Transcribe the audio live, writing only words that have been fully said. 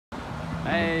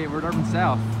Hey, we're at Urban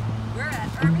South. We're at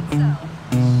Urban South.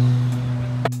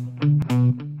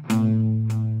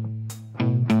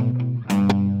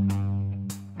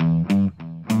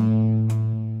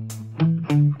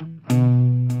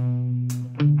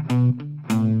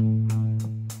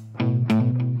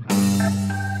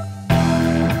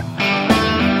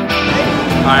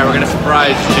 Alright, we're gonna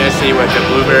surprise Jesse with the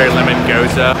blueberry lemon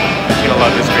goza. He's gonna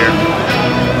love this beer.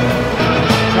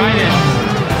 Try this.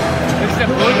 This is the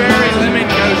blueberry lemon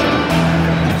goza.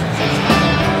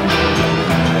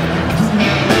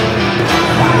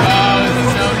 Oh, this is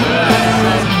so good.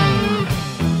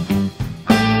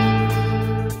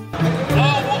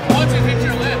 Oh, once it hits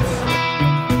your lips.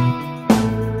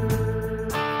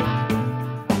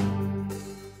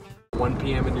 1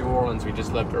 p.m. in New Orleans. We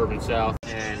just left Urban South.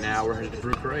 And now we're headed to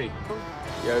Brew Bus.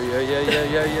 Yo, yo, yo, yo,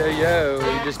 yo, yo, yo.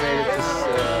 We just made it to,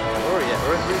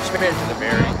 we just made it to the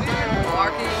Mary.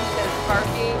 Parking, there's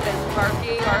parking, there's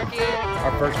parking, parking.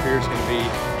 Our first beer is going to be,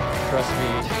 trust me,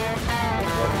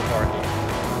 worth the parking.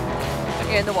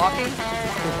 And the walking.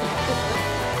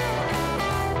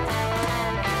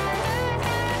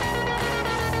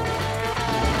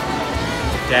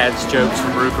 Dad's jokes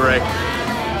from Brew Bus.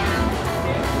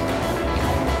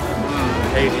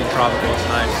 Hazy and tropical is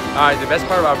nice. Alright, the best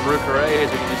part about Brew Bus is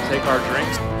we can just take our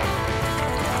drinks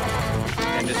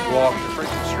and just walk to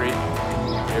Freaking Street.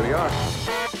 Here we are.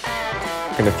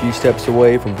 And a few steps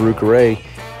away from Brew Bus,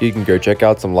 you can go check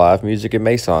out some live music at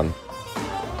Mason.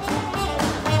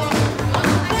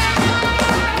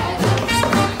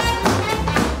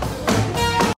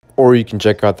 Or you can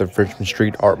check out the Freaking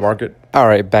Street Art Market.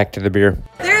 Alright, back to the beer.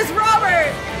 There's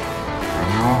Robert!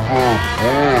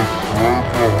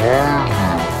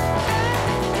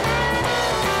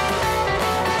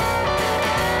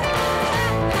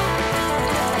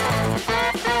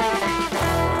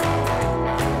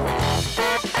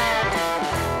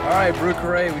 Alright, Brew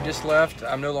Bus, we just left.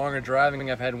 I'm no longer driving.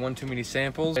 I've had one too many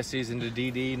samples. Jesse's into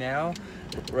DD now.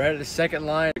 We're at the second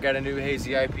line. We got a new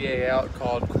hazy IPA out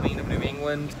called Queen of New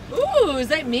England. Ooh, is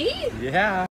that me?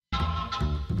 Yeah.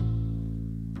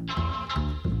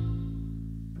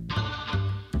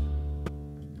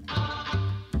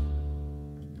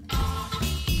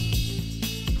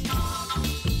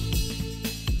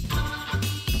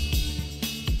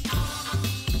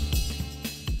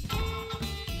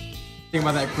 Think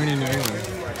about that Queen of New England.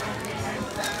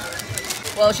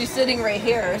 Well, she's sitting right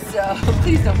here, so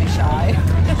please don't be shy.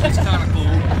 It's kind of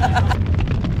cool.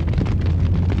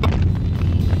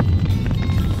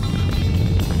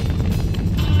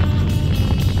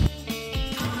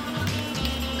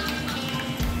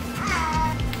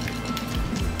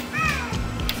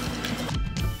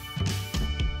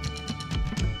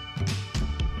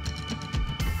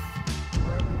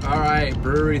 Alright,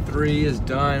 Brewery 3 is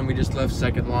done. We just left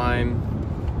second line.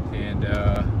 And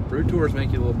brew tours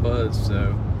make you a little buzz,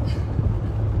 so.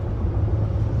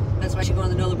 That's why you go on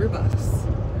the NOLA Brew Bus.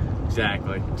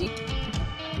 Exactly.